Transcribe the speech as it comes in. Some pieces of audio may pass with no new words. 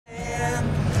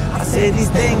say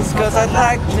these things cause I'd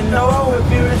like to know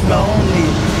if you're as lonely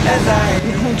as I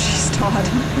am. Oh, jeez, Todd.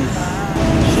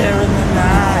 Sharing the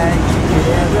night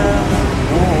together.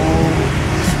 Oh,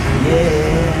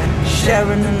 yeah.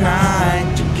 Sharing the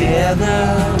night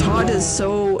together. Todd is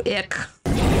so ick.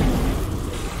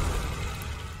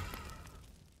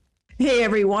 Hey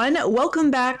everyone, welcome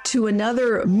back to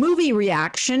another movie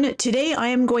reaction. Today I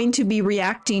am going to be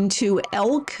reacting to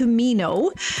El Camino,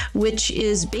 which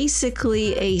is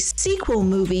basically a sequel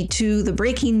movie to the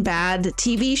Breaking Bad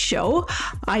TV show.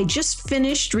 I just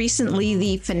finished recently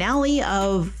the finale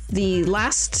of the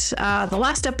last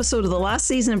episode of the last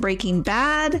season of Breaking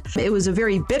Bad. It was a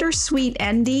very bittersweet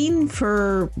ending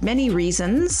for many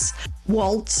reasons.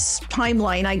 Walt's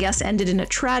timeline, I guess, ended in a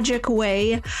tragic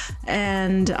way,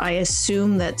 and I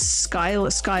assume that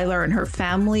Skylar and her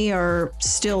family are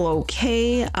still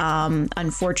okay.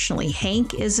 Unfortunately,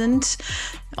 Hank isn't.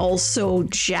 Also,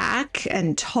 Jack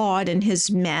and Todd and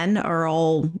his men are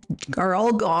all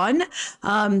gone.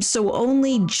 So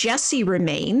only Jesse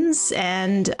remains,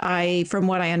 and from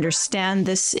what I understand,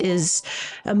 this is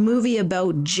a movie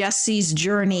about Jesse's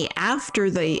journey after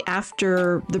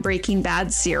the Breaking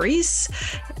Bad series.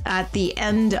 At the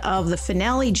end of the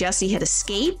finale, Jesse had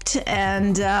escaped,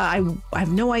 and I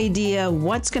have no idea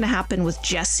what's going to happen with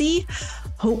Jesse.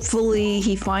 Hopefully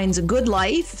he finds a good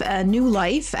life, a new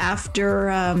life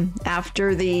after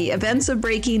the events of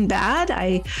Breaking Bad.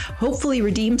 I hopefully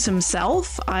redeems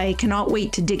himself. I cannot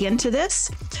wait to dig into this.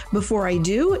 Before I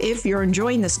do, if you're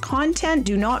enjoying this content,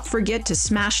 do not forget to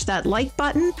smash that like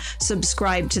button,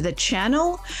 subscribe to the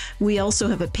channel. We also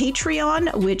have a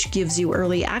Patreon, which gives you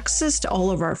early access to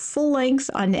all of our full-length,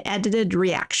 unedited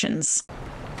reactions.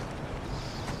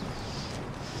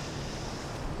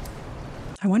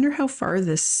 I wonder how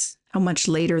much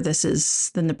later this is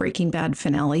than the Breaking Bad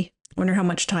finale. Wonder how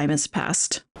much time has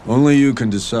passed. Only you can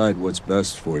decide what's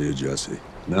best for you, Jesse.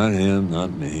 Not him,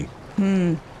 not me.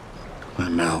 I'm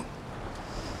out.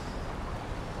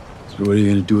 So what are you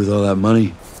gonna do with all that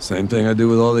money? Same thing I do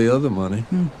with all the other money.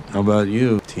 How about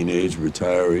you, teenage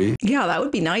retiree? Yeah, that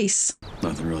would be nice.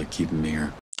 Nothing really keeping me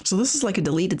here. So this is like a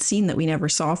deleted scene that we never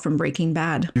saw from Breaking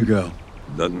Bad. You go.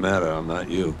 Doesn't matter, I'm not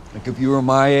you. Like if you were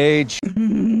my age,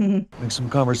 make some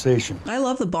conversation. I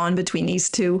love the bond between these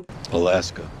two.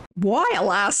 Alaska. Why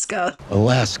Alaska?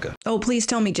 Alaska. Oh, please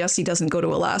tell me Jesse doesn't go to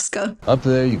Alaska. Up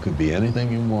there, you could be anything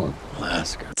you want.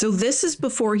 Alaska. So this is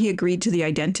before he agreed to the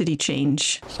identity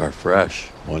change. Start fresh.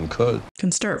 One could.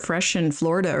 Can start fresh in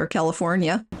Florida or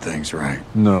California. Things right.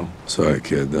 No. Sorry,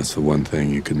 kid, that's the one thing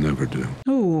you can never do.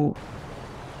 Ooh.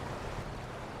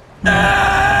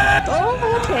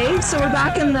 Oh, okay, so we're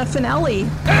back in the finale.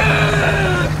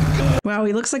 Wow,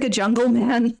 he looks like a jungle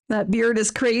man. That beard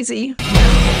is crazy.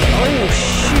 Oh,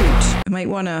 shoot. I might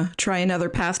want to try another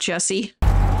path, Jesse.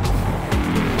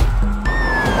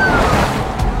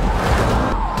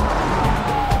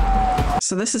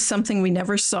 So this is something we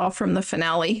never saw from the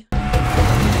finale.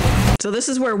 So this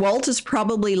is where Walt is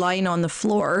probably lying on the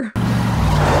floor.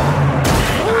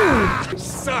 Oh!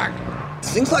 Suck!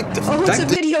 Things like Oh, it's a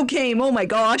video game. Oh my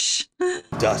gosh.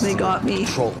 dust. They got me.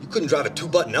 Control. You couldn't drive a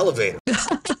 2-button elevator.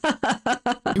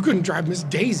 You couldn't drive Miss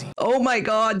Daisy. Oh my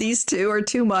god, these two are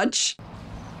too much.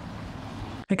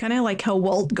 I kind of like how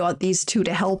Walt got these two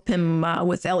to help him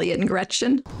with Elliot and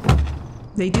Gretchen.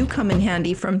 They do come in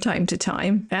handy from time to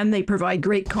time, and they provide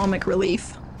great comic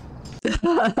relief.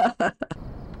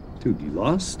 Dude, you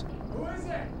lost? Who is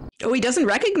it? Oh, he doesn't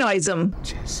recognize him.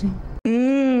 Jesse?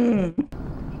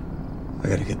 I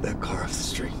gotta get that car off the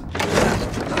street.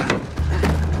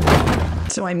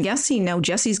 So I'm guessing now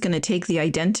Jesse's going to take the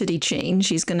identity change.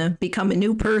 He's going to become a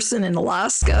new person in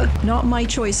Alaska. Not my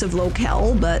choice of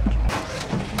locale, but...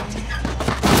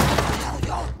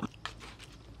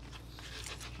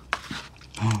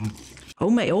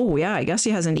 Oh yeah, I guess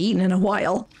he hasn't eaten in a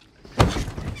while.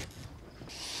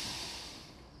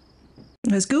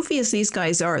 As goofy as these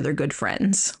guys are, they're good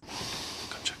friends.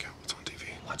 Come check out what's on TV.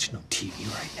 Watch no TV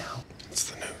right now. It's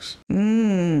the news.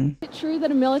 Is it true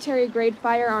that a military-grade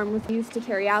firearm was used to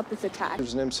carry out this attack?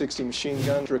 There's an M60 machine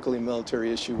gun, strictly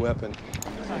military-issue weapon.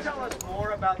 Can you tell us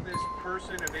more about this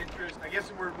person of interest? I guess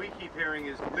the word we keep hearing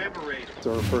is liberated.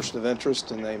 They're a person of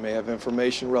interest, and they may have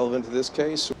information relevant to this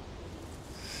case.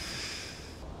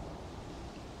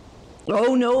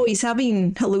 Oh no, he's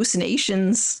having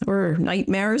hallucinations or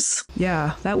nightmares.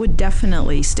 Yeah, that would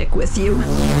definitely stick with you.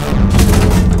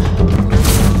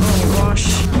 Oh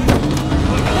gosh.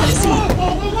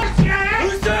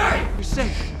 Who's there? You're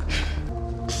safe.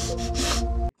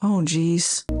 Oh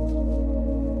geez.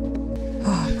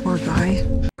 Oh, poor guy.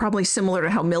 Probably similar to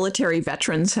how military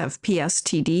veterans have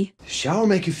PSTD. Shower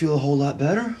make you feel a whole lot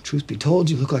better. Truth be told,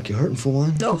 you look like you're hurting for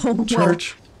one. Oh, well,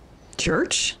 Church.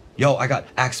 Church? Yo, I got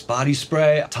Axe body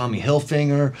spray, Tommy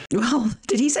Hilfiger. Well,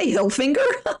 did he say Hilfinger?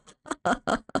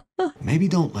 Maybe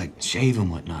don't, like, shave and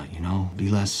whatnot, you know? Be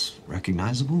less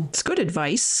recognizable. It's good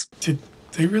advice. Did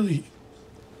they really...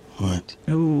 What?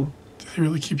 Ooh. Did they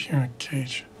really keep you in a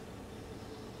cage?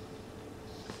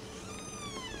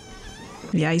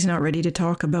 Yeah, he's not ready to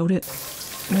talk about it.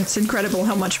 It's incredible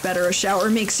how much better a shower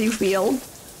makes you feel.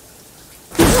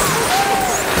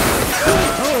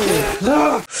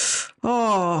 Oh.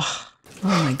 Oh.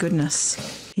 Oh my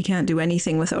goodness. He can't do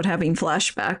anything without having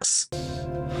flashbacks.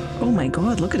 Oh my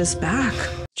god, look at his back.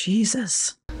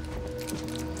 Jesus.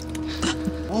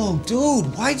 Oh, dude,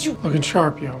 why'd you... Looking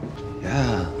sharp, yo.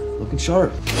 Yeah, looking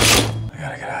sharp. I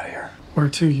gotta get out of here. Where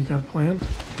to? You got a plan?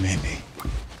 Maybe.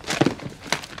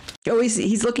 Oh,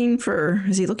 he's looking for...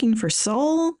 Is he looking for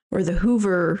Saul? Or the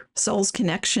Hoover... Saul's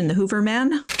connection, the Hoover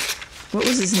man? What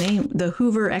was his name? The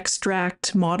Hoover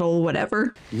extract model,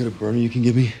 whatever. You got a burner you can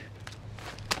give me?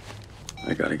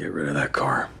 I gotta get rid of that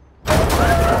car.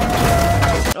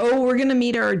 Oh, we're gonna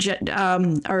meet our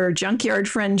junkyard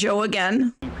friend Joe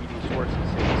again.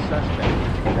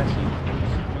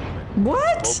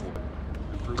 What?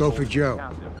 Go for Joe.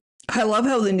 I love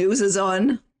how the news is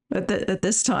on at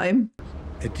this time.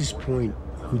 At this point,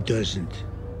 who doesn't?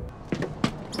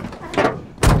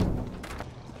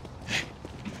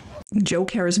 Joe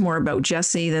cares more about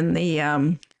Jesse than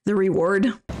the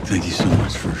reward. Thank you so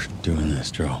much for doing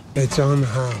this, Joe. It's on the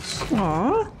house.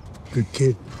 Aw, Good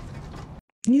kid.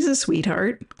 he's a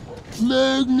sweetheart.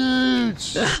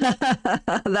 Magnets!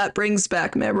 That brings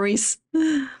back memories.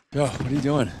 Joe, what are you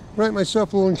doing? Write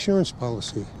myself a little insurance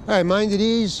policy. All right, mind at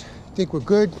ease. Think we're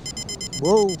good.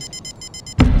 Whoa.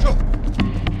 Joe,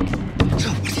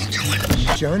 what are you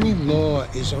doing? Johnny Law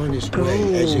is on his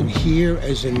way, as in here,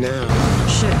 as in now.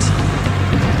 Shit.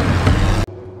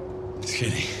 Just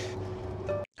kidding.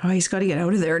 Oh, he's got to get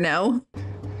out of there now.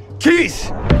 Keys!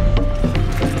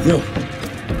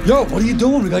 Yo, what are you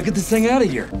doing? We gotta get this thing out of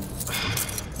here.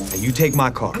 Hey, you take my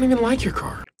car. I don't even like your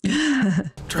car.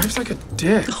 Drives like a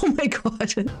dick. Oh my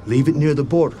god. Leave it near the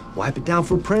border. Wipe it down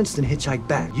for prints, then hitchhike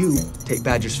back. You take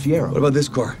Badger's Fiero. What about this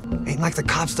car? Ain't like the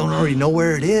cops don't already know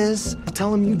where it is. I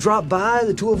tell them you dropped by,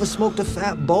 the two of us smoked a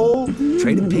fat bowl,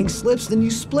 traded pink slips, then you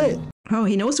split. Oh,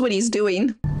 he knows what he's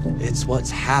doing. It's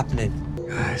what's happening.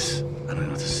 Guys, I don't know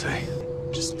what to say.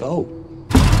 Just vote.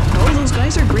 Oh, those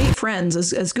guys are great friends,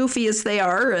 as goofy as they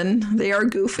are, and they are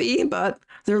goofy, but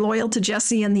they're loyal to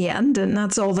Jesse in the end, and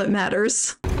that's all that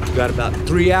matters. You got about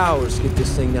 3 hours to get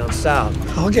this thing down south.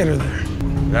 I'll get her there.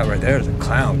 That right there is a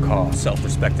clown car.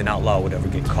 Self-respecting outlaw would ever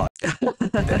get caught.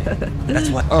 That's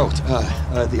why. Oh,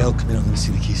 the El Camino. Let me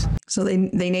see the keys. So they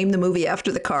named the movie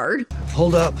after the car.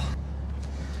 Hold up.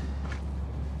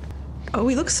 Oh,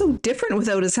 he looks so different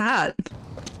without his hat.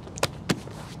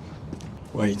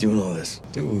 Why are you doing all this?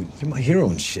 Dude, you're my hero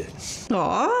and shit.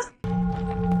 Aw.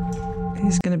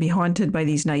 He's gonna be haunted by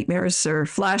these nightmares or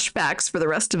flashbacks for the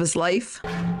rest of his life.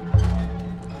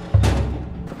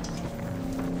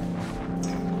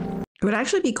 It would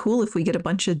actually be cool if we get a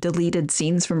bunch of deleted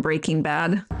scenes from Breaking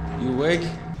Bad. You awake?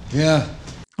 Yeah.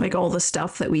 Like all the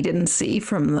stuff that we didn't see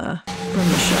from the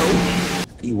show.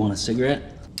 You want a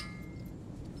cigarette?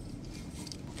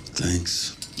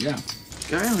 Thanks. Yeah.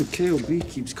 Guy on KOB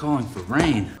keeps calling for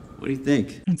rain. What do you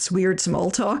think? It's weird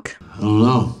small talk. I don't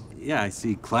know. Yeah, I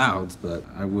see clouds, but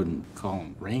I wouldn't call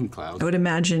them rain clouds. I would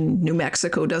imagine New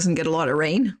Mexico doesn't get a lot of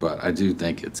rain. But I do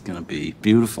think it's gonna be a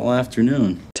beautiful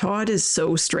afternoon. Todd is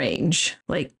so strange.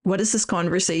 Like, what is this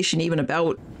conversation even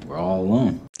about? We're all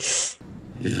alone.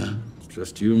 Yeah. It's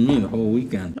just you and me the whole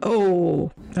weekend.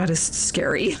 Oh, that is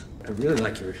scary. I'd really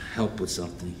like your help with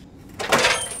something.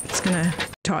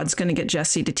 Todd's gonna get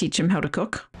Jesse to teach him how to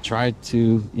cook. Try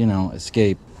to,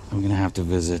 escape. I'm gonna have to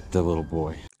visit the little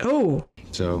boy. Oh.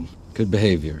 So, good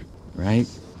behavior, right?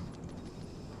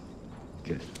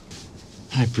 Good.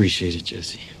 I appreciate it,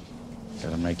 Jesse.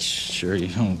 Gotta make sure you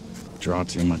don't draw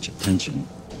too much attention.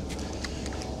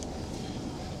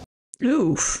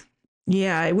 Oof.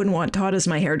 Yeah, I wouldn't want Todd as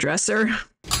my hairdresser.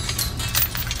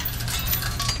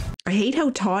 I hate how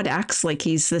Todd acts like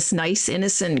he's this nice,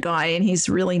 innocent guy, and he's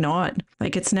really not.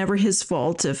 Like, it's never his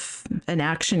fault if an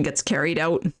action gets carried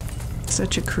out.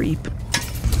 Such a creep.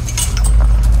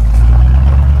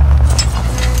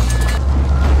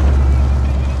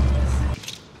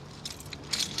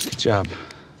 Good job.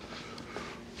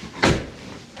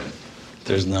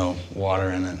 There's no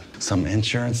water in it. Some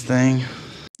insurance thing.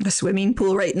 A swimming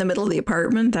pool right in the middle of the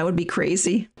apartment? That would be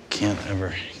crazy. Can't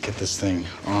ever get this thing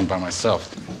on by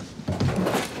myself.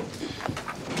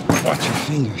 Watch your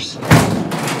fingers.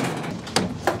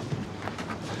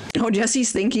 Oh,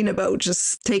 Jesse's thinking about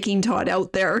just taking Todd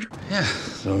out there. Yeah.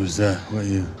 So is that what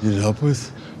you needed help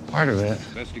with? Part of it.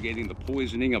 Investigating the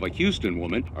poisoning of a Houston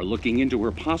woman are looking into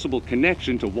her possible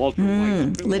connection to Walter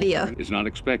White's Lydia is not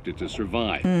expected to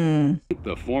survive.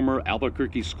 The former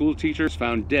Albuquerque school teacher is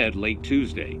found dead late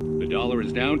Tuesday. The dollar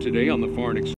is down today on the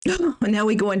foreign exchange. And now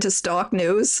we go into stock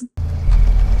news.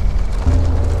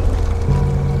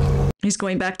 He's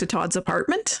going back to Todd's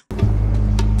apartment.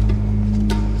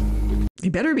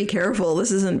 You better be careful.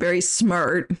 This isn't very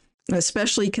smart,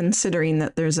 especially considering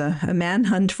that there's a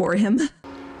manhunt for him.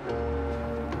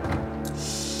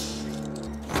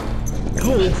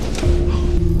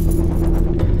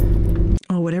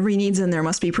 Oh, whatever he needs in there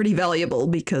must be pretty valuable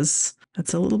because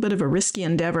that's a little bit of a risky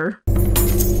endeavor. Oh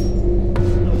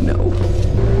no.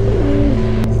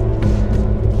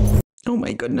 Oh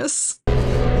my goodness.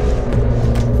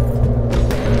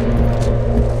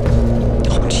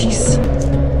 Oh jeez.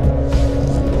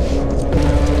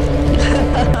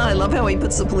 I love how he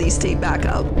puts the police tape back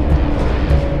up.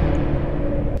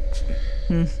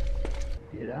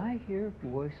 Did I hear a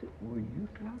voice? Were you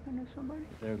talking to somebody?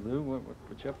 There, Lou, what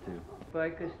you up to? If I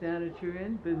could stand at your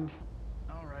end, then...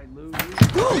 All right, Lou.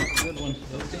 Good one.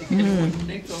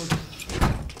 Take those.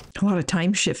 A lot of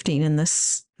time shifting in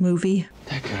this movie.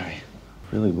 That guy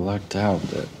really lucked out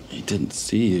that he didn't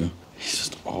see you. He's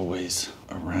just always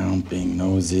around being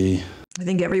nosy. I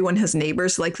think everyone has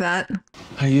neighbors like that.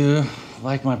 How you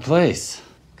like my place?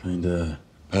 Kinda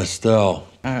pastel.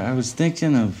 I was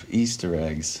thinking of Easter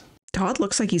eggs. Todd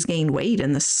looks like he's gained weight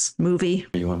in this movie.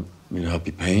 You want me to help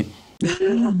you paint?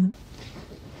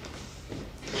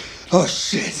 Oh,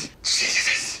 shit.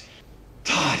 Jesus.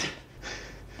 Todd.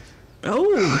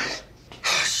 Oh.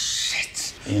 Oh,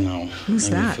 shit. You know, Who's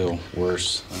maybe that? feel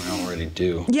worse than I already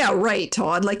do. Yeah, right,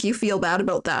 Todd. Like you feel bad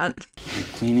about that. I'm a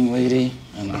cleaning lady,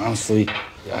 and honestly,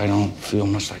 I don't feel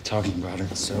much like talking about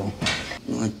her, so...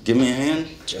 You wanna give me a hand,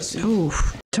 Jesse? Oh,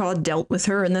 Todd dealt with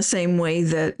her in the same way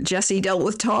that Jesse dealt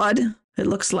with Todd, it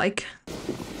looks like.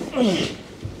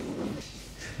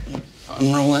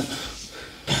 Unroll it.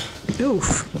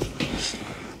 Oof.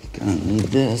 Gonna need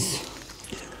this.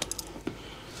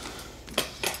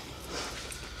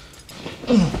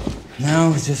 Now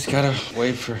we just gotta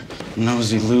wait for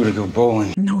Nosy Lou to go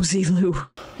bowling. Nosy Lou.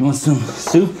 You want some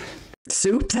soup?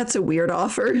 Soup? That's a weird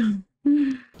offer.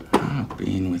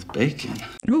 Bean with bacon.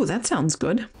 Ooh, that sounds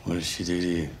good. What did she do to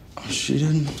you? Oh, she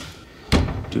didn't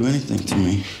do anything to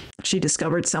me. She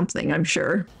discovered something, I'm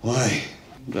sure. Why?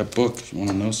 That book, you want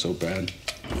to know so bad.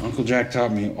 Uncle Jack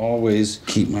taught me always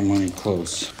keep my money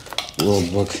close. The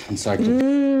little book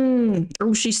encyclopedia.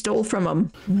 Oh, she stole from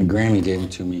him. My Grammy gave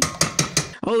it to me.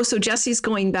 Oh, so Jesse's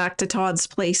going back to Todd's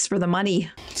place for the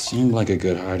money. It seemed like a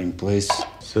good hiding place.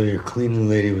 So your cleaning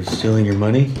lady was stealing your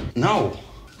money? No,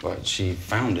 but she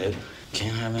found it.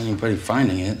 Can't have anybody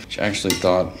finding it. She actually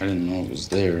thought I didn't know it was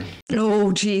there.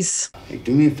 Oh, jeez. Hey,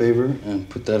 do me a favor and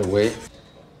put that away.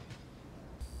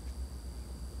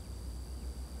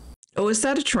 Oh, is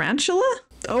that a tarantula?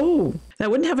 Oh,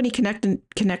 that wouldn't have any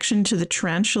connection to the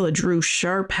tarantula Drew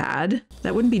Sharp had.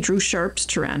 That wouldn't be Drew Sharp's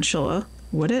tarantula,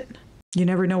 would it? You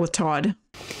never know with Todd.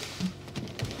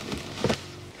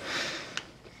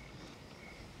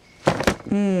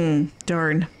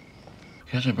 Darn.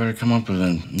 Guess I better come up with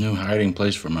a new hiding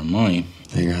place for my money.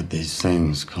 They got these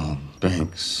things called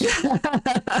banks.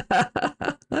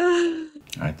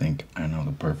 I think I know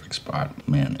the perfect spot.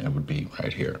 Man, it would be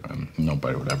right here.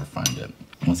 Nobody would ever find it.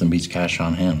 Nothing beats cash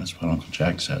on hand. That's what Uncle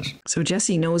Jack says. So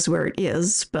Jesse knows where it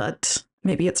is, but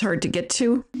maybe it's hard to get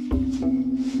to.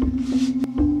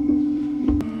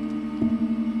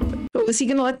 Oh, is he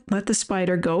gonna let the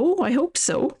spider go? I hope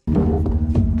so.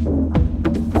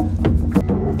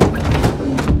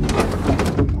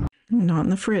 Not in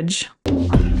the fridge.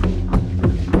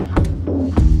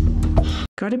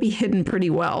 Gotta be hidden pretty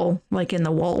well, like in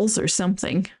the walls or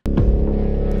something.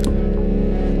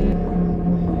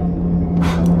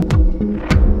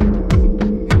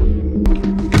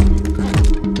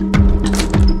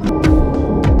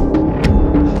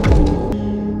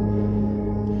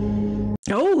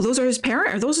 Oh, those are his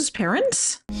parents? Are those his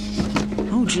parents?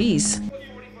 Oh, geez.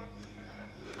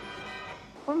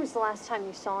 When was the last time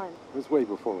you saw him? It was way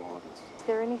before all of this. Is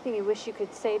there anything you wish you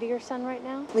could say to your son right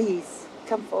now? Please,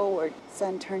 come forward.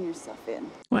 Son, turn yourself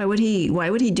in. Why would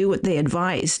he do what they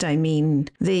advised? I mean,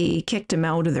 they kicked him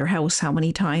out of their house how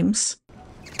many times?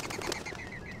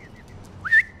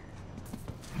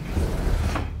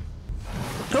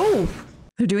 Oh,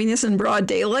 they're doing this in broad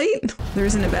daylight? There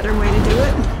isn't a better way to do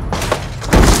it?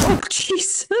 Oh,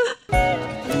 jeez.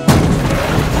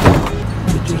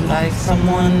 you like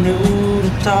someone new to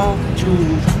talk to.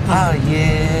 Oh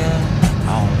yeah,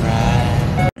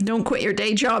 alright. Don't quit your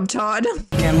day job, Todd.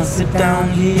 Can I sit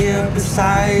down here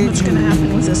beside you? What's gonna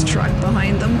happen with this truck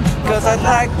behind them? Cause I'd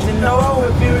like to know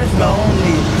if you're as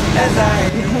lonely as I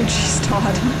am. Oh, jeez,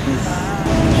 Todd.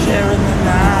 Sharing the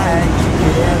night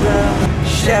together.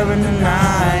 Sharing the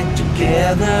night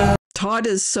together. Todd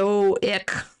is so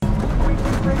ick.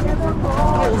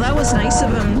 Oh, that was nice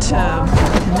of him to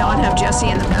not have Jesse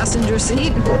in the passenger seat.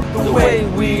 The way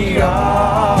we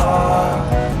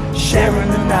are, sharing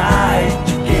the night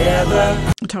together.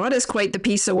 Todd is quite the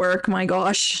piece of work, my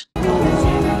gosh.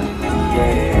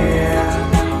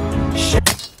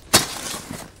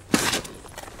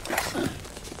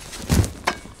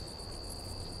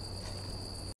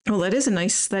 Well, that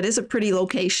is a pretty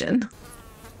location.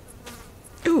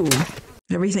 Ooh,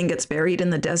 everything gets buried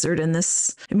in the desert in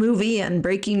this movie and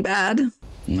Breaking Bad.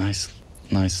 Nice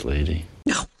lady.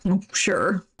 Oh,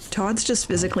 sure. Todd's just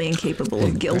physically incapable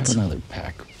of guilt. Grab another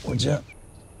pack, would ya?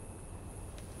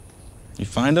 You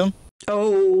find him?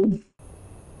 Oh.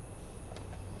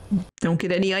 Don't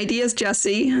get any ideas,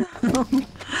 Jesse.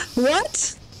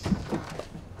 What?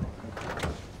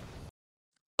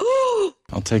 Oh!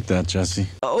 I'll take that, Jesse.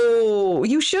 Oh,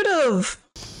 you should have.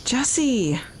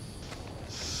 Jesse.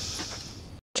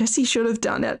 Jesse should have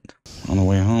done it. On the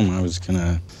way home, I was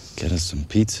gonna get us some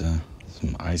pizza,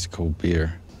 some ice cold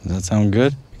beer. Does that sound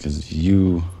good? Because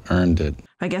you earned it.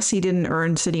 I guess he didn't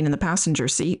earn sitting in the passenger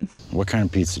seat. What kind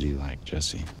of pizza do you like,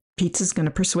 Jesse? Pizza's gonna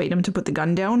persuade him to put the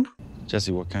gun down?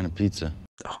 Jesse, what kind of pizza?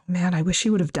 Oh man, I wish he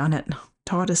would have done it.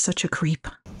 Todd is such a creep.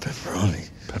 Pepperoni.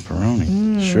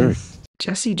 Pepperoni. Sure.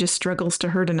 Jesse just struggles to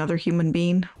hurt another human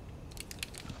being.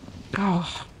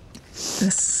 Oh,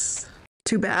 this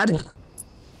too bad.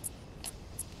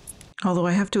 Although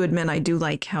I have to admit, I do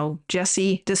like how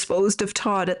Jesse disposed of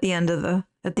Todd at the end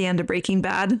of Breaking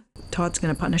Bad. Todd's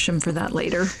gonna punish him for that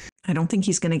later. I don't think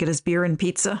he's gonna get his beer and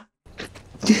pizza.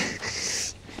 You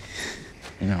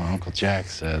know, Uncle Jack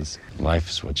says, life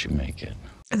is what you make it.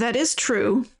 That is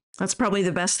true. That's probably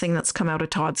the best thing that's come out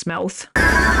of Todd's mouth.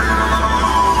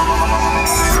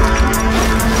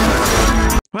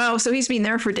 Wow, so he's been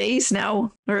there for days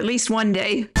now, or at least one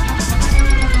day.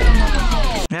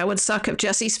 That would suck if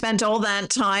Jesse spent all that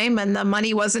time and the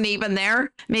money wasn't even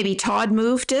there. Maybe Todd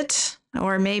moved it,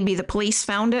 or maybe the police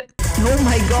found it. Oh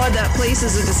my god, that place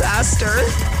is a disaster.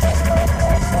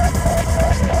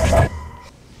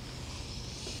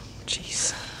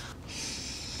 Jeez.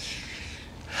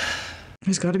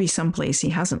 There's got to be some place he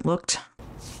hasn't looked.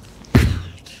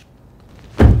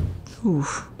 Ooh.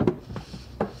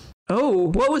 Oh,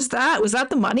 what was that? Was that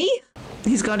the money?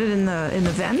 He's got it in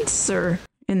the vents or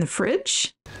in the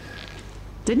fridge?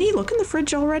 Didn't he look in the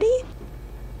fridge already?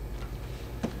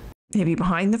 Maybe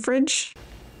behind the fridge?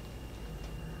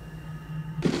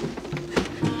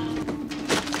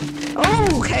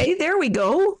 Oh, okay, there we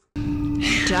go.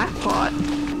 Jackpot.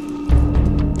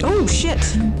 Oh,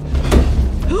 shit.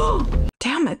 Oh,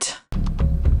 damn it.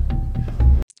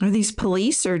 Are these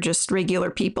police or just regular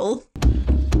people?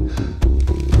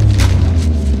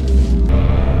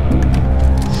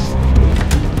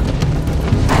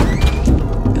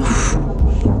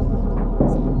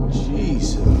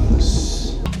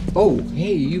 Jesus. Oh,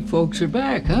 hey, you folks are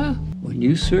back, huh? When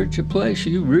you search a place,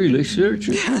 you really search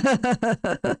it.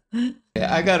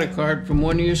 I got a card from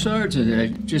one of your sergeants. I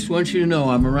just want you to know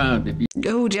I'm around. If you...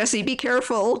 Oh, Jesse, be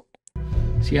careful.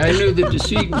 See, I knew the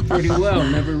decedent pretty well.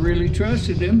 Never really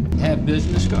trusted him. Have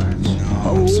business cards.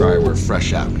 Oh, I'm sorry, we're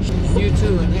fresh out. You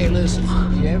too, and hey, listen,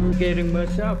 you ever getting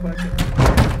much up?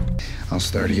 I'll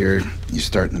start here. You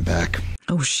start in the back.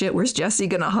 Oh shit, where's Jesse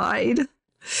gonna hide?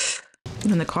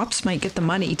 And the cops might get the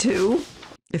money too.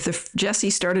 If Jesse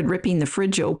started ripping the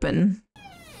fridge open.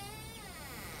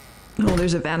 Oh,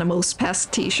 there's a Vanimos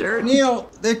Pest t-shirt. Neil,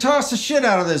 they tossed the shit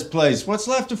out of this place. What's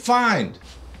left to find?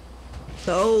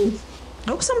 Oh,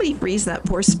 I hope somebody frees that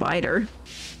poor spider.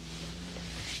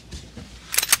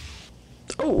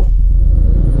 Oh.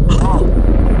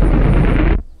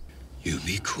 Oh. You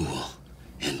be cool,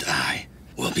 and I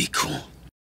will be cool.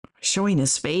 Showing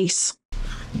his face.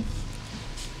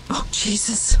 Oh,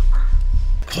 Jesus.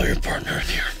 Call your partner in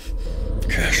here.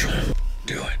 Casual.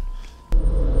 Do it.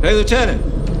 Hey, Lieutenant.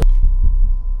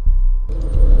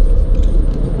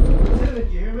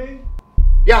 Lieutenant, you hear me?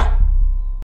 Yeah.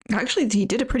 Actually, he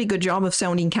did a pretty good job of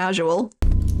sounding casual.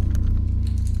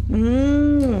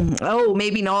 Oh,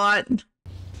 maybe not.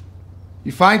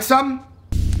 You find something?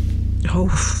 Oh,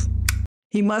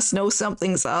 he must know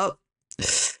something's up.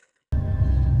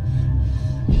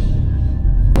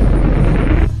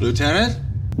 Lieutenant?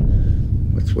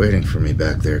 What's It's waiting for me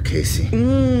back there, Casey.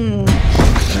 Oh,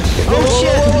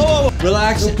 shit.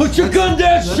 Relax. Put your gun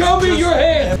down. Show me your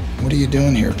hand. What are you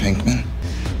doing here, Pinkman?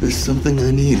 There's something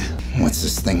I need. What's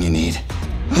this thing you need?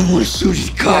 I want to shoot these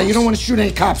cops. Yeah, you don't want to shoot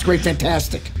any cops. Great,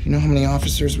 fantastic. You know how many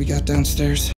officers we got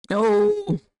downstairs? No.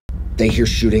 They hear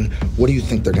shooting. What do you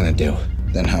think they're gonna do?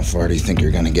 Then how far do you think you're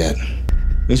gonna get?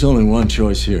 There's only one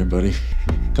choice here, buddy.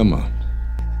 Come on.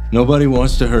 Nobody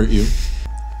wants to hurt you.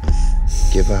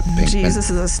 Give up, Pinkman. Jeez, this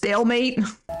is a stalemate.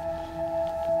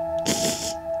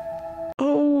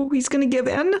 Oh, he's gonna give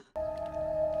in?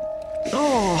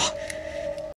 Oh.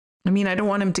 I mean, I don't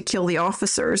want him to kill the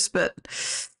officers, but...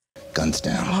 Guns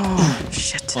down. Oh,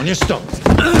 shit. On your stomach.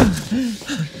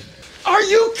 Are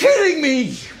you kidding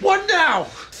me? What now?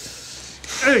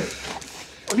 Hey,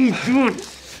 what are you doing?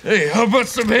 Hey, how about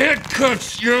some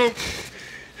handcuffs, yo?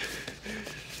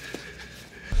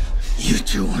 You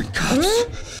two aren't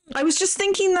cops. I was just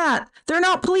thinking that. They're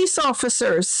not police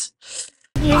officers.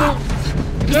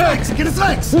 Get his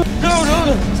legs! No!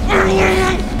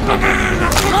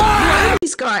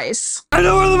 These guys. I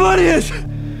know where the money is!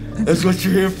 That's what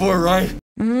you're here for, right?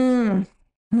 Oh,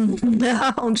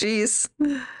 jeez.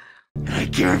 I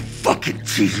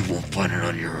guarantee you won't find it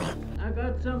on your own. I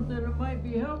got something that might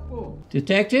be helpful.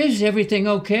 Detectives, everything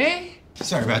okay?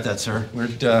 Sorry about that, sir. We're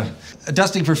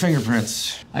dusting for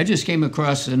fingerprints. I just came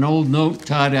across an old note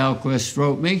Todd Alquist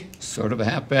wrote me. Sort of a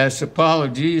half-assed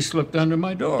apology slipped under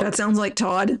my door. That sounds like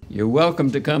Todd. You're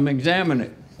welcome to come examine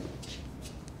it.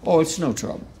 Oh, it's no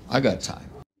trouble. I got time.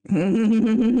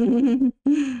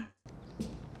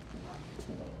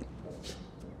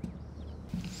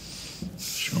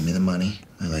 Show me the money,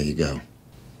 I let you go.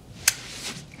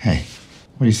 Hey,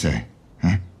 what do you say?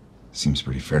 Huh? Seems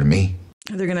pretty fair to me.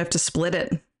 They're gonna have to split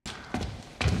it.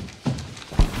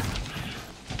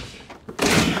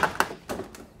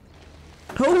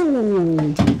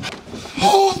 Oh!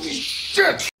 Holy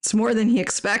shit! It's more than he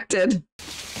expected.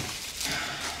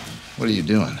 What are you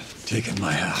doing? Taking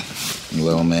my half. You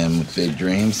little man with big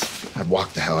dreams? I'd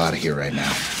walk the hell out of here right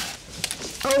now.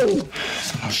 Oh!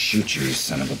 I'll shoot you, you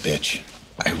son of a bitch.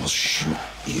 I will shoot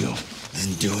you.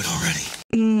 Then do it already.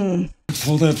 Mm.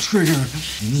 Pull that trigger,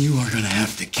 and you are gonna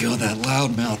have to kill that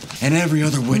loudmouth and every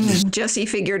other witness. Jesse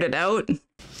figured it out.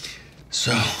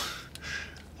 So,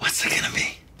 what's it gonna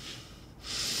be?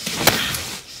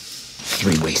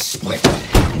 Three-way split,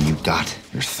 and you got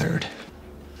your third.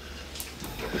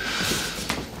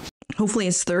 Hopefully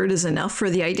his third is enough for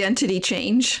the identity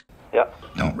change. Yep.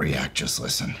 Don't react, just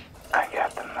listen. I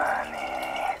got the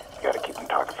money. You gotta keep them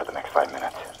talking for the next 5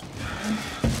 minutes.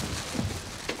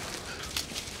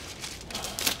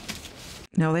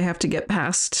 Now they have to get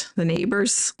past the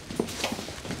neighbors.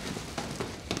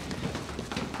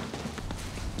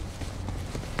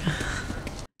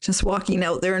 Just walking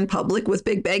out there in public with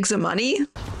big bags of money.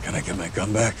 Can I get my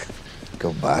gun back?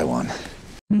 Go buy one.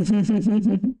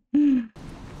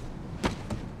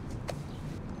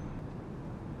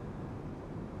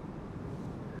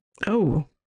 Oh,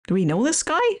 do we know this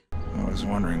guy? I was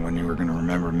wondering when you were gonna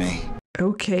remember me.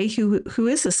 Okay, who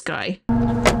is this guy?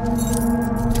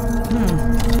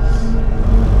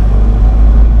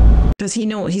 Does he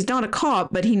know? He's not a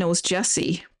cop, but he knows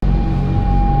Jesse. Oh,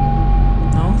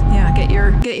 yeah, get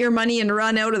your money and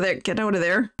run out of there. Get out of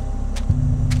there.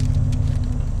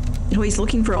 Oh, he's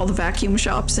looking for all the vacuum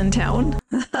shops in town.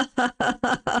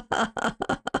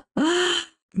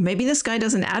 Maybe this guy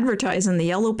doesn't advertise in the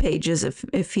yellow pages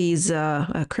if he's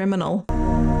a criminal.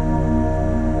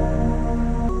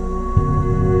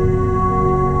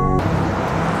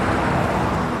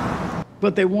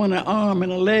 But they want an arm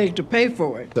and a leg to pay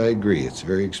for it. I agree. It's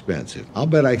very expensive. I'll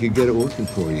bet I could get it working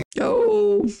for you.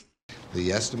 Oh.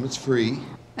 The estimate's free.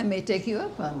 I may take you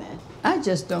up on that. I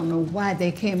just don't know why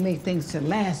they can't make things to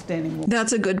last anymore.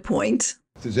 That's a good point.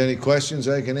 If there's any questions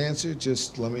I can answer,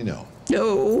 just let me know.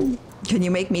 Oh. Can you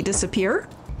make me disappear?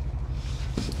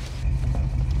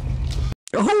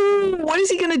 Oh, what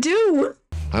is he gonna do?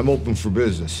 I'm open for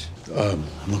business. I'm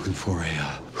looking for a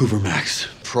Hoover Max.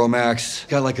 Pro Max.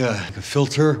 Got like a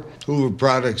filter. Hoover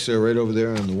products are right over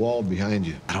there on the wall behind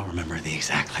you. I don't remember the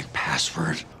exact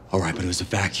password. All right, but it was a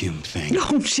vacuum thing.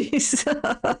 Oh, jeez.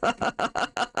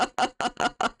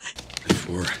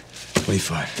 For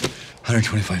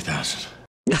 125,000.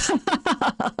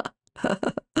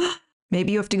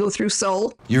 Maybe you have to go through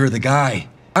Seoul. You're the guy.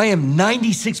 I am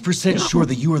 96% sure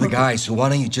that you are the guy, so why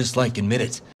don't you just admit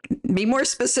it? Be more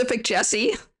specific,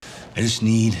 Jesse. I just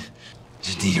need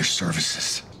your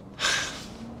services.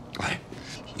 Right.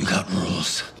 You got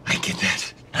rules. I get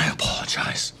that. And I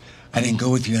apologize. I didn't go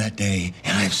with you that day,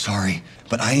 and I'm sorry,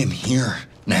 but I am here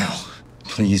now.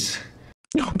 Please.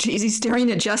 Oh, jeez. jeez, he's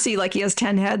staring at Jesse like he has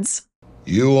 10 heads.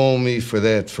 You owe me for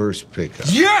that first pickup.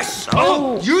 Yes!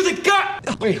 Oh, you're the guy!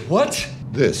 Wait, what?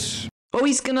 This Oh,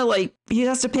 he's gonna, like, he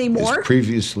has to pay more? is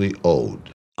previously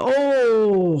owed.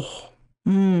 Oh.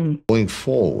 Going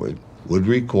forward would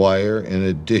require an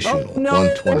additional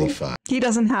 $125. He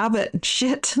doesn't have it.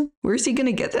 Shit. Where's he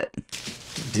gonna get it?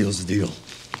 Deal's the deal.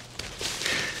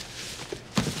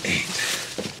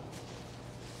 8.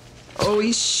 Oh,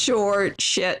 he's short.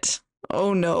 Shit.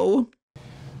 Oh, no.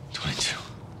 22.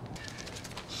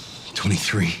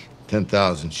 23.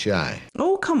 10,000 shy.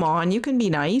 Oh, come on. You can be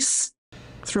nice.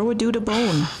 Throw a dude a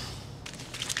bone.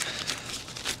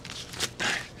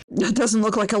 That doesn't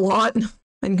look like a lot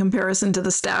in comparison to the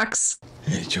stacks.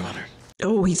 8,200.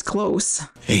 Oh, he's close.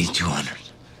 8,200.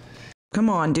 Come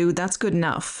on, dude. That's good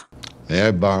enough. May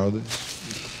I borrow this?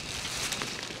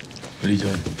 What are you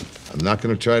doing? I'm not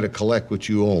going to try to collect what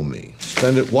you owe me.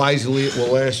 Spend it wisely. It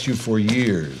will last you for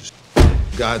years.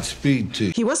 Godspeed to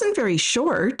you. He wasn't very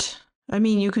short. I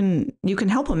mean, you can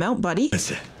help him out, buddy.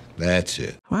 That's it. That's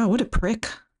it. Wow, what a prick.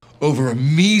 Over a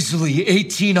measly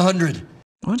 1,800.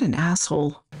 What an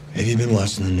asshole. Have you been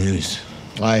watching the news?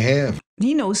 I have.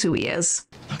 He knows who he is.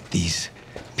 Look, these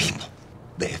people,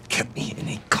 they have kept me in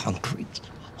a concrete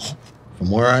hole.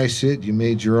 From where I sit, you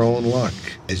made your own luck,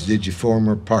 as did your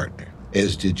former partner,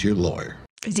 as did your lawyer.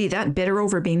 Is he that bitter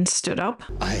over being stood up?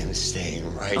 I am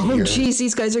staying right Oh, here. jeez,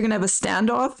 these guys are gonna have a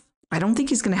standoff? I don't think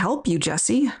he's gonna help you,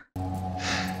 Jesse.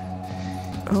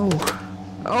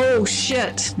 Oh,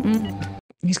 shit.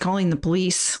 He's calling the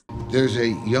police. There's a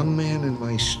young man in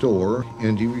my store,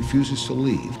 and he refuses to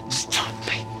leave. Stop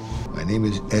me. My name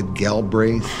is Ed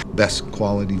Galbraith, best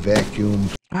quality vacuum.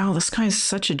 Wow, this guy's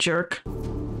such a jerk.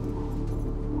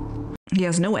 He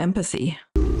has no empathy.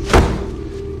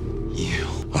 You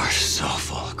are so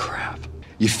full of crap.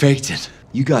 You faked it.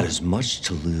 You got as much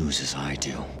to lose as I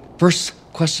do. First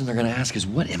question they're gonna ask is,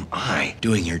 what am I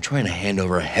doing here trying to hand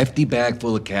over a hefty bag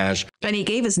full of cash? And he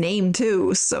gave his name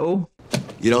too, so...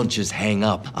 You don't just hang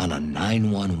up on a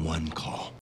 911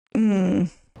 call.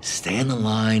 Stay in the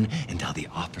line until the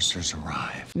officers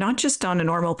arrive. Not just on a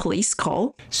normal police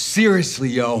call. Seriously,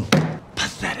 yo.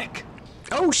 Pathetic.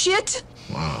 Oh, shit!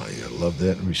 Wow, you love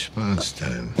that response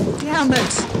time. Damn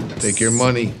it. Take your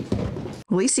money.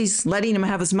 At least he's letting him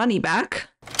have his money back.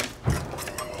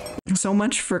 So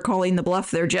much for calling the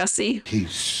bluff there, Jesse. He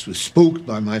was spooked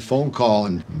by my phone call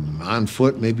and on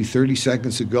foot maybe 30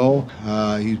 seconds ago.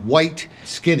 He's white,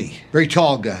 skinny, very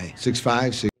tall guy,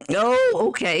 6'5", 6'2", Oh,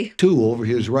 okay. over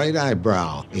his right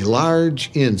eyebrow. A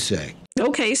large insect.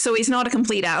 Okay, so he's not a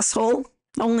complete asshole.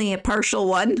 Only a partial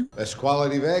one. Best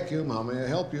quality vacuum. How may I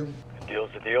help you? The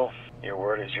deal's the deal. Your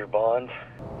word is your bond.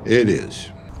 It is.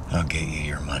 I'll get you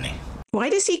your money. Why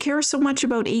does he care so much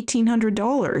about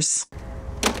 $1,800?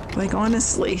 Like,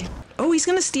 honestly. Oh, he's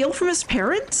gonna steal from his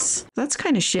parents? That's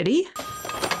kind of shitty.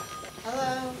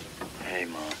 Hello? Hey,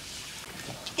 Mom.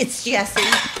 It's Jesse.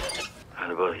 How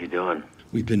the both you doing?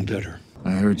 We've been better.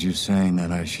 I heard you saying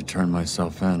that I should turn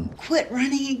myself in. Quit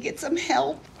running and get some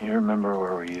help. You remember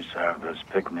where we used to have those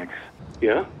picnics?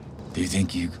 Yeah? Do you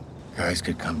think you guys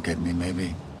could come get me,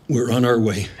 maybe? We're on our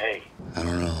way. Hey. I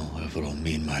don't know if it'll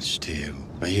mean much to you,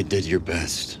 but you did your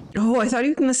best. Oh, I thought he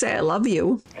was gonna say I love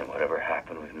you. And whatever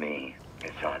happened with me,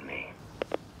 it's on me.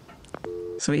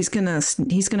 So he's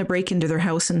gonna break into their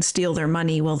house and steal their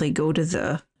money while they go to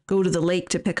the lake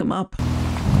to pick him up.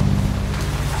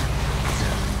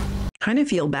 Kind of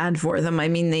feel bad for them. I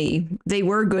mean, they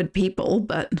were good people,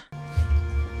 but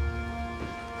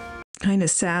kind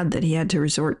of sad that he had to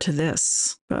resort to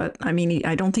this. But I mean,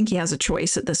 I don't think he has a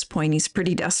choice at this point. He's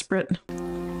pretty desperate.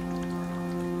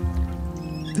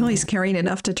 Well, he's carrying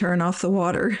enough to turn off the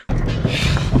water.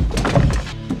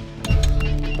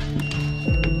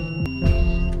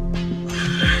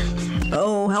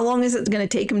 Oh, how long is it going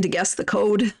to take him to guess the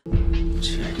code?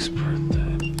 Jake's birthday.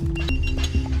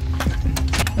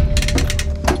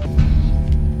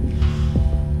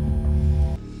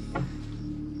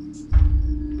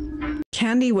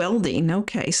 Candy welding.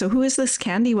 Okay, so who is this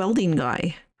candy welding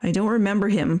guy? I don't remember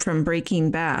him from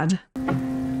Breaking Bad.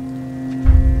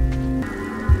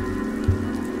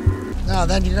 Now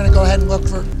then you're gonna go ahead and look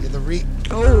for the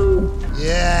Oh.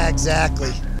 Yeah,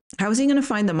 exactly. How is he gonna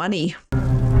find the money?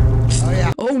 Oh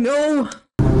yeah. Oh no!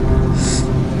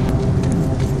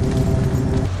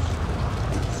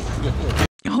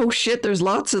 Oh shit, there's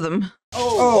lots of them.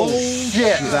 Oh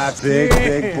shit! That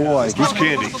big boy. Who's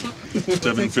Candy?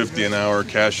 $7.50 an hour,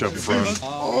 cash up front.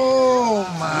 Oh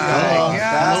my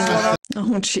god.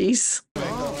 Oh jeez.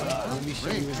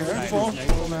 Careful.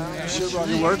 Sure about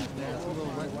your work?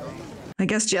 I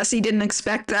guess Jesse didn't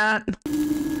expect that.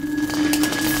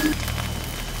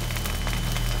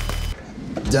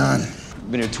 Done.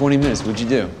 Been here 20 minutes. What'd you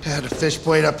do? Had a fish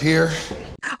plate up here.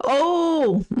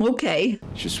 Oh, okay.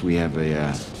 Just we have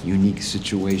a unique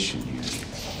situation here.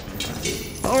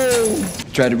 Oh.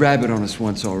 Tried to rabbit on us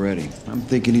once already. I'm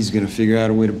thinking he's gonna figure out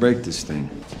a way to break this thing.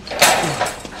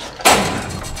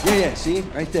 Yeah, see?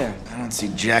 Right there. I don't see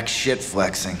jack shit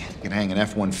flexing. You can hang an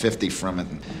F-150 from it,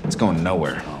 and it's going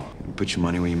nowhere. You put your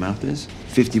money where your mouth is?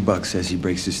 $50 says he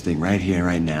breaks this thing right here,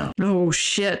 right now. Oh,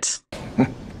 shit.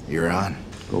 You're on.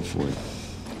 Go for it.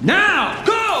 Now!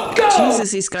 Go! Go!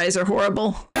 Jesus, these guys are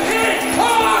horrible. Hit it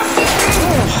hard!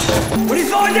 Oh. What are you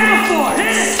falling down for?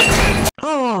 Hit it!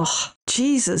 Oh,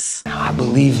 Jesus. I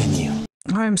believe in you.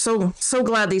 I'm so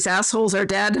glad these assholes are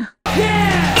dead.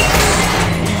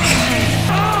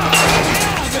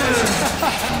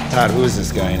 Todd, who is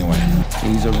this guy anyway?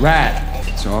 He's a rat.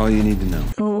 That's all you need to know.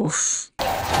 Oof.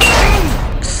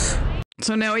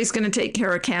 So now he's gonna take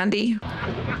care of Candy.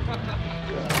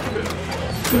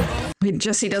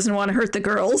 Jesse doesn't want to hurt the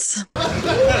girls. We'll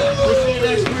see you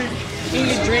next week. In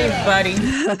your dreams, buddy.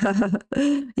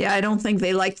 Yeah, I don't think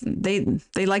they like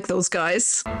those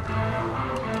guys.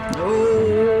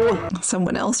 Oh,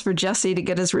 someone else for Jesse to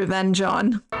get his revenge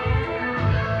on.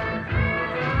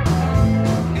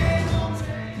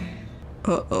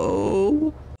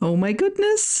 Uh-oh. Oh my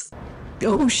goodness.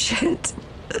 Oh shit.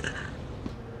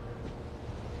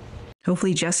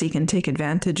 Hopefully Jesse can take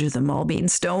advantage of them all being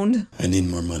stoned. I need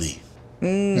more money.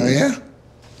 Oh, yeah?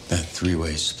 That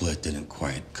three-way split didn't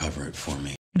quite cover it for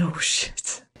me. Oh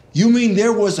shit. You mean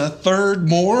there was a third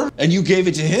more, and you gave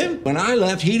it to him? When I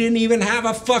left, he didn't even have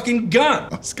a fucking gun.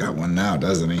 Oh, he's got one now,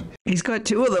 doesn't he? He's got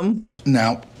two of them.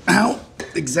 Now, how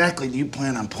exactly do you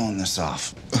plan on pulling this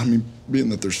off? I mean, being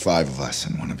that there's 5 of us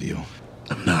and one of you.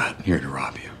 I'm not here to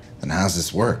rob you. Then how's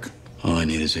this work? All I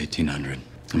need is $1,800.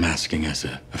 I'm asking as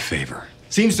a favor.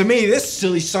 Seems to me this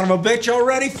silly son of a bitch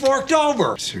already forked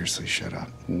over. Seriously, shut up.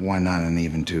 Why not an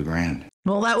even $2,000?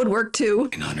 Well, that would work too.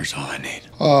 $1,800's all I need.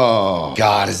 Oh,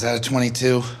 God, is that a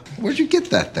 22? Where'd you get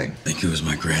that thing? I think it was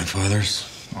my grandfather's.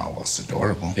 Oh, well, it's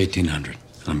adorable. $1,800.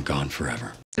 I'm gone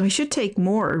forever. We should take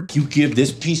more. You give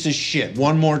this piece of shit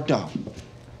one more dollar.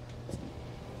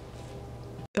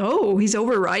 Oh, he's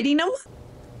overriding them?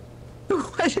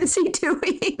 What is he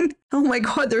doing? Oh my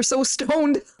God, they're so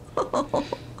stoned.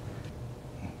 What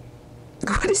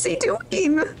is he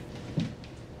doing?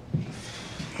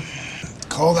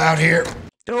 Cold out here.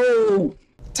 Oh.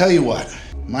 Tell you what,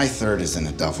 my third is in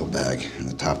a duffel bag in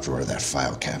the top drawer of that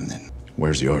file cabinet.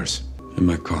 Where's yours? In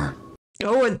my car.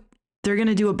 Oh, they're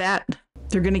gonna do a bet.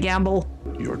 They're gonna gamble.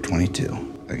 You're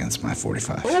 22 against my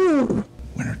 45. Oh.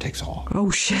 Winner takes all. Oh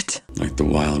shit. Like the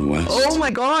Wild West. Oh my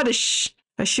God, a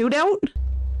shootout?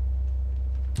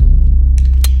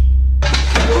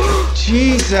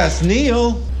 Jesus,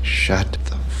 Neil. Shut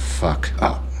the fuck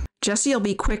up. Jesse'll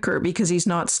be quicker because he's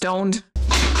not stoned.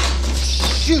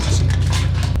 Shoot!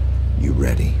 You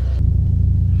ready?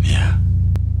 Yeah.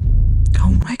 Oh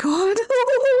my God.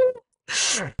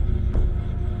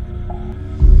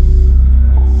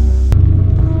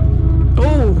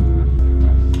 Oh.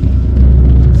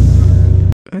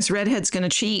 This redhead's gonna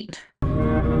cheat.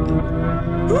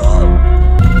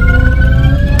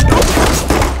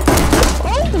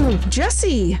 Oh,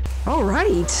 Jesse. All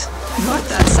right. Got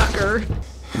that sucker.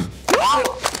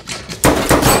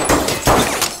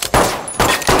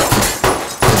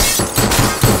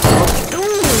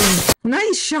 Ooh,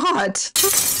 nice shot.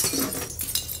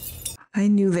 I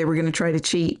knew they were going to try to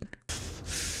cheat.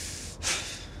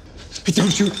 Hey,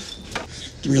 don't you...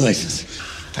 Give me your license.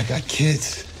 I got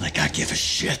kids. Like I give a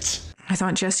shit. I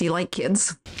thought Jesse liked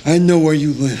kids. I know where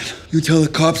you live. You tell the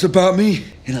cops about me,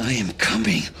 and I am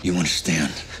coming. You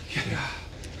understand? Yeah.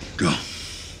 Go.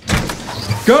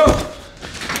 Go!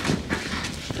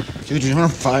 Dude, you're on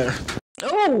fire.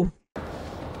 Oh!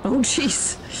 Oh,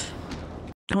 jeez.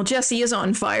 Well, Jesse is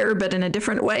on fire, but in a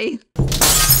different way.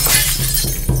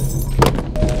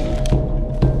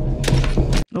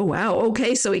 Oh, wow.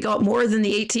 Okay, so he got more than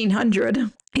the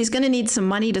 1,800. He's gonna need some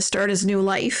money to start his new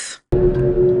life.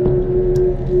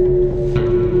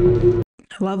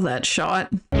 I love that shot.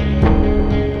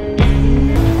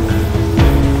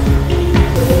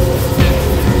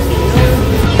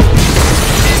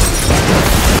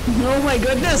 Oh my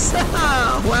goodness.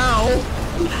 Wow.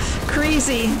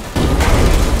 Crazy.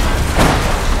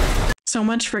 So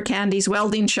much for Candy's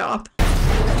welding shop.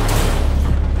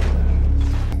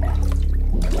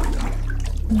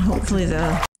 Hopefully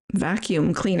the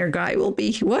vacuum cleaner guy will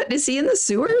be... What? Is he in the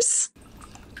sewers?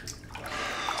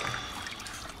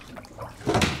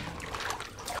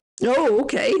 Oh,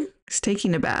 okay. He's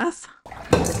taking a bath.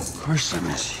 Of course I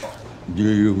miss you. Do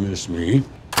you miss me?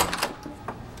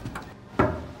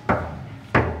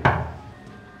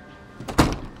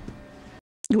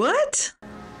 What?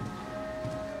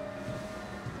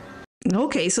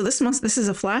 Okay, so this is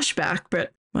a flashback,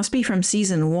 but must be from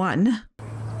season 1.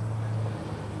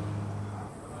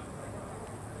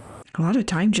 A lot of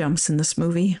time jumps in this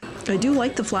movie. I do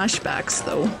like the flashbacks,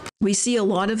 though. We see a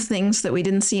lot of things that we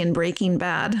didn't see in Breaking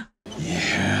Bad.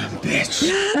 Yeah, bitch.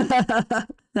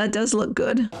 That does look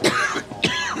good.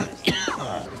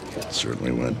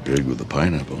 Certainly went big with the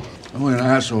pineapple. Only an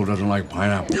asshole doesn't like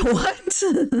pineapple. What?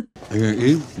 You gonna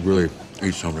eat? Really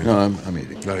eat something. No, I'm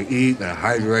eating. Gotta eat, gotta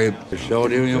hydrate,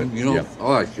 sodium, you know, Yeah.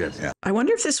 all that shit. Yeah. I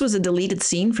wonder if this was a deleted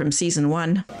scene from season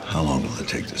 1. How long will it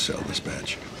take to sell this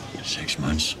batch? 6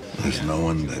 months. There's no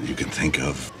one that you can think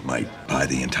of might buy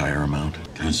the entire amount.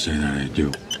 Can't say that I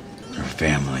do. Their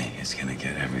family is gonna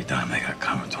get every dime they got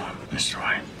coming to them, Mr.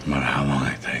 White, no matter how long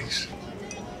it takes.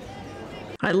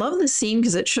 I love this scene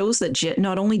because it shows that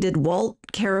not only did Walt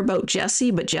care about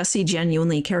Jesse, but Jesse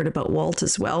genuinely cared about Walt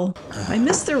as well. I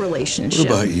miss their relationship.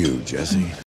 What about you,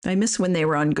 Jesse? I miss when they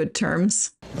were on good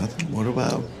terms. Nothing. What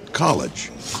about college?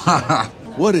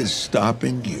 What is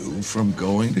stopping you from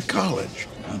going to college?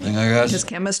 Nothing, I guess. His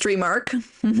chemistry mark.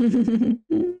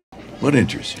 What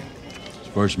interests you?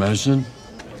 Sports medicine?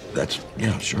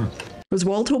 Yeah, sure. Was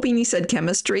Walt hoping he said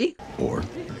chemistry? Or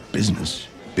business.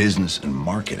 Business and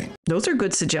marketing. Those are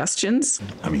good suggestions.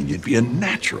 I mean, you'd be a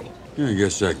natural. Yeah, I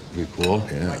guess that could be cool.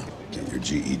 Yeah. Get your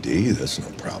GED, that's no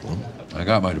problem. I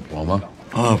got my diploma.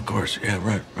 Oh, of course. Yeah,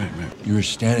 right. You were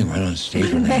standing right on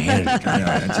stage when they handed it.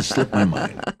 Yeah, that just slipped my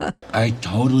mind. I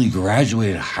totally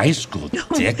graduated high school,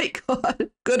 dick. Oh my God.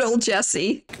 Good old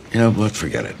Jesse. You know what?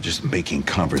 Forget it. Just making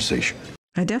conversation.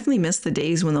 I definitely miss the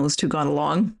days when those two got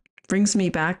along. Brings me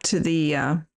back to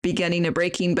the beginning of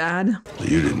Breaking Bad.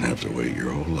 You didn't have to wait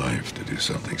your whole life to do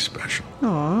something special.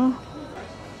 Aww.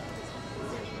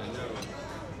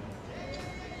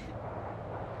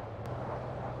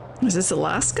 Is this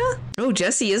Alaska? Oh,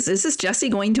 Jesse, is this Jesse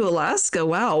going to Alaska?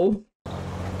 Wow.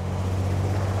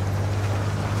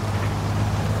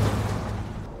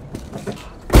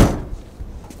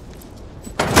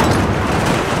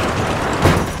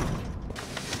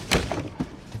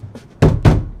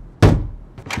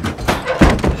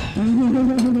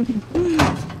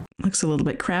 Looks a little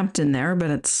bit cramped in there, but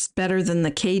it's better than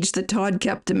the cage that Todd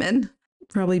kept him in.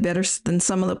 Probably better than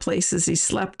some of the places he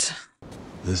slept.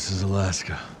 This is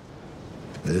Alaska.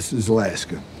 This is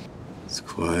Alaska. It's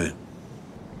quiet.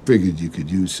 Figured you could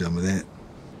use some of that.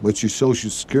 What's your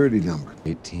social security number?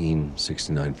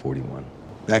 186941.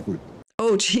 Backward.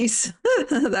 Oh, jeez.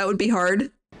 That would be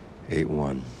hard.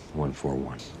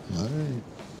 81141. All right.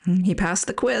 He passed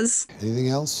the quiz. Anything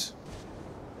else?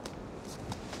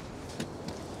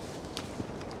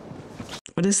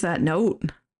 What is that note?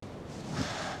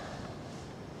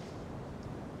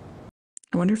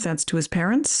 I wonder if that's to his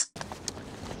parents.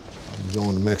 I'm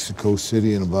going to Mexico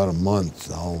City in about a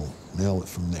month. I'll nail it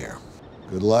from there.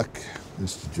 Good luck,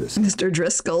 Mr. Driscoll. Mr.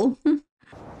 Driscoll.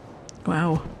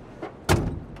 Wow.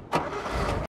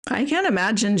 I can't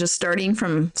imagine just starting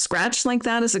from scratch like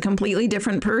that as a completely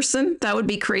different person. That would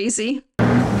be crazy.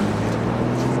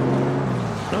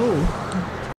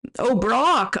 Oh,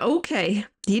 Brock. Okay.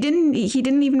 He didn't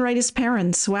even write his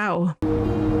parents. Wow.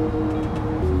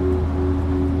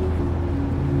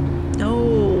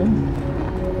 Oh.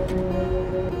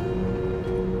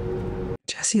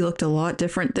 Jesse looked a lot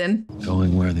different then.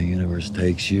 Going where the universe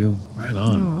takes you. Right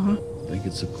on. I think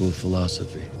it's a cool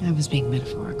philosophy. I was being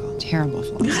metaphorical. Terrible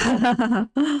philosophy.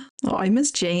 Oh, I miss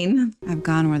Jane. I've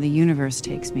gone where the universe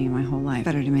takes me my whole life.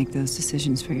 Better to make those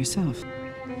decisions for yourself.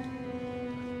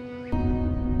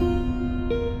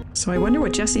 So I wonder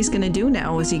what Jesse's going to do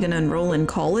now. Is he going to enroll in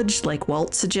college like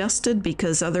Walt suggested?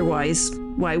 Because otherwise,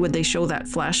 why would they show that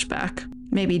flashback?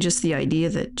 Maybe just the idea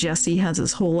that Jesse has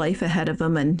his whole life ahead of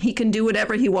him and he can do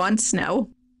whatever he wants now.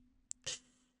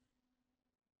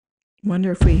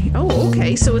 Wonder if we... Oh,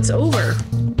 okay, so it's over.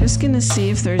 Just going to see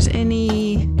if there's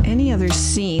any other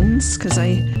scenes, because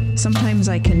sometimes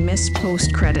I can miss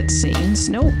post-credit scenes.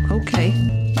 Nope, okay.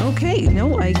 Okay,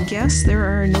 no, I guess there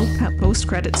are no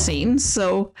post-credit scenes,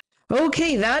 so...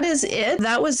 Okay, that is it.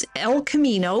 That was El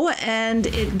Camino, and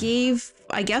it gave,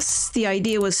 I guess the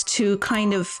idea was to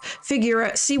kind of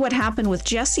see what happened with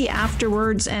Jesse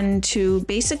afterwards and to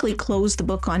basically close the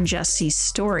book on Jesse's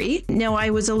story. Now,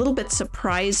 I was a little bit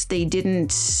surprised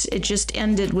it just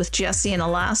ended with Jesse in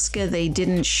Alaska. They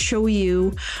didn't show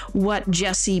you what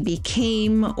Jesse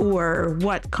became or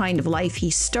what kind of life he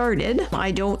started.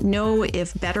 I don't know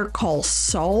if Better Call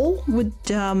Saul would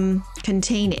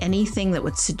contain anything that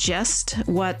would suggest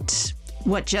what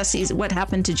what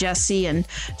happened to Jesse and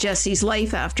Jesse's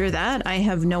life after that. I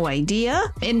have no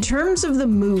idea. In terms of the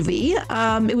movie,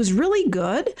 it was really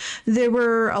good. There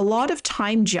were a lot of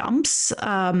time jumps.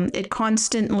 It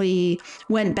constantly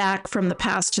went back from the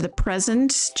past to the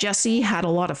present. Jesse had a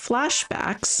lot of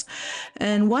flashbacks.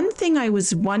 And one thing I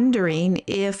was wondering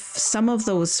if some of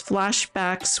those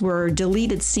flashbacks were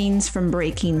deleted scenes from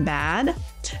Breaking Bad,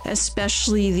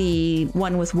 especially the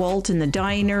one with Walt in the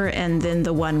diner and then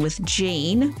the one with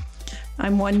Jane.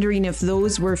 I'm wondering if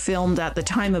those were filmed at the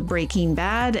time of Breaking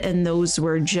Bad and those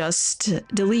were just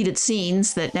deleted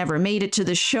scenes that never made it to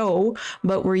the show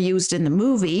but were used in the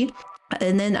movie.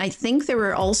 And then I think there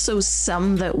were also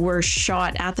some that were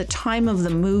shot at the time of the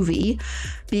movie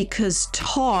because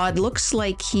Todd looks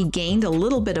like he gained a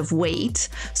little bit of weight.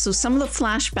 So some of the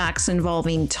flashbacks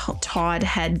involving Todd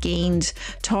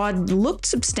looked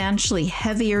substantially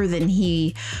heavier than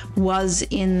he was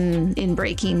in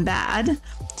Breaking Bad.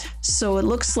 So it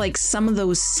looks like some of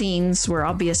those scenes were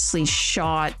obviously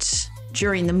shot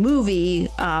during the movie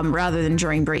rather than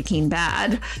during Breaking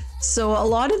Bad. So a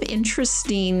lot of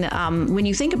interesting, when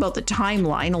you think about the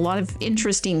timeline, a lot of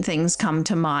interesting things come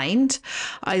to mind.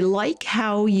 I like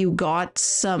how you got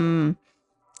some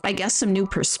new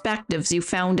perspectives. You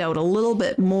found out a little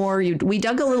bit more. We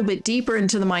dug a little bit deeper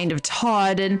into the mind of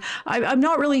Todd, and I'm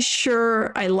not really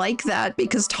sure I like that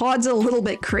because Todd's a little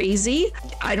bit crazy.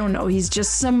 I don't know. He's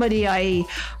just somebody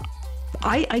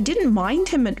I didn't mind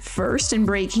him at first in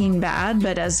Breaking Bad,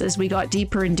 but as we got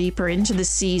deeper and deeper into the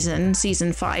season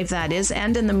 5 that is,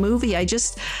 and in the movie, I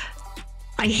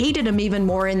hated him even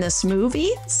more in this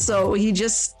movie. So he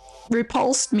just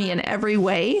repulsed me in every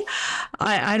way.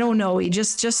 I don't know, he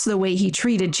just the way he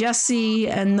treated Jesse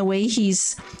and the way he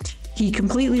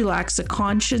completely lacks a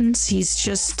conscience. He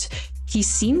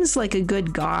seems like a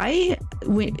good guy.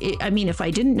 If I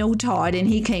didn't know Todd and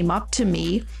he came up to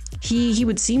me, he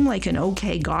would seem like an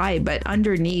okay guy, but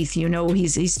underneath,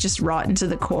 he's just rotten to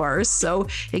the core. So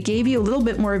it gave you a little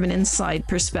bit more of an inside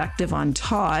perspective on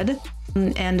Todd.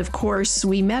 And of course,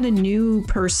 we met a new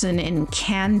person in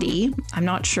Candy. I'm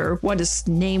not sure what his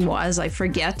name was. I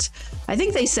forget. I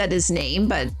think they said his name,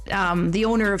 but the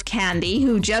owner of Candy,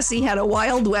 who Jesse had a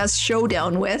Wild West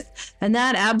showdown with. And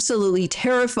that absolutely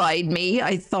terrified me.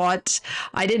 I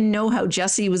didn't know how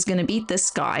Jesse was going to beat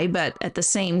this guy, but at the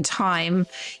same time,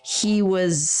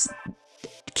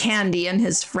 Candy and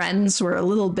his friends were a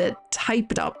little bit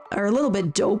hyped up, or a little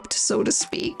bit doped, so to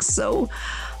speak. So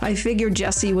I figured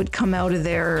Jesse would come out of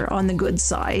there on the good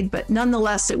side, but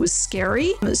nonetheless, it was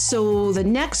scary. So the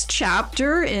next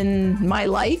chapter in my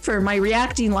life, or my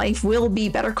reacting life, will be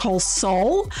Better Call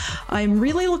Saul. I'm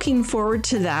really looking forward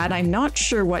to that. I'm not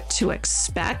sure what to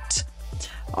expect.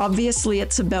 Obviously,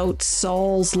 it's about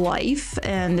Saul's life,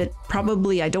 and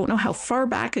I don't know how far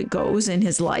back it goes in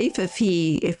his life,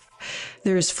 if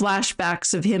there's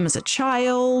flashbacks of him as a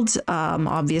child,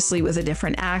 obviously with a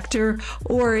different actor,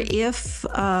 or if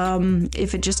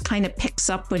it just kind of picks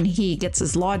up when he gets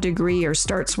his law degree or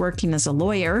starts working as a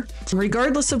lawyer.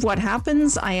 Regardless of what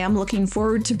happens, I am looking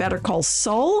forward to Better Call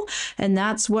Saul, and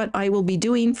that's what I will be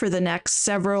doing for the next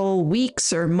several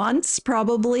weeks or months,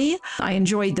 probably. I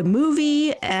enjoyed the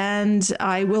movie, and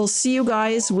I will see you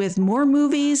guys with more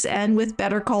movies and with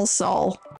Better Call Saul.